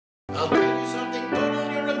I'll tell you something good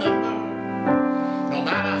will you remember. No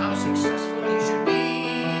matter how successful he should be,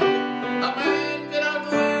 a man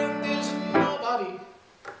without land is nobody.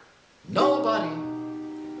 Nobody.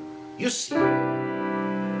 You see,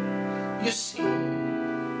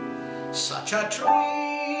 such a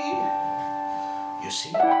tree. You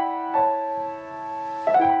see.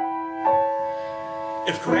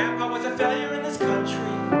 If Grandpa was a failure in this country,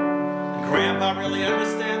 and Grandpa really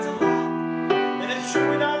understands a lot, and if sure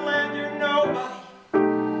without land you're nobody,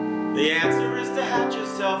 the answer is to hatch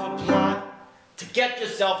yourself a plot, to get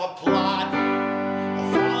yourself a plot,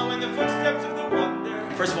 of following the footsteps of the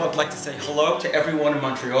wonder. First of all, I'd like to say hello to everyone in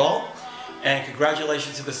Montreal, and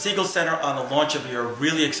congratulations to the Segal Center on the launch of your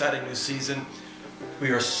really exciting new season. We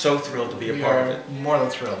are so thrilled to be a part of it. More than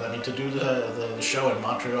thrilled. I mean, to do the show in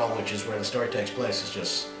Montreal, which is where the story takes place, is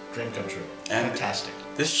just dream come true. And fantastic.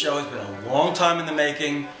 This show has been a long time in the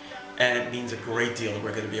making, and it means a great deal that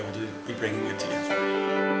we're going to be able to be bringing it to you.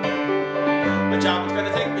 The job is going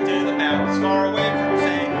to take me to the mountains far away from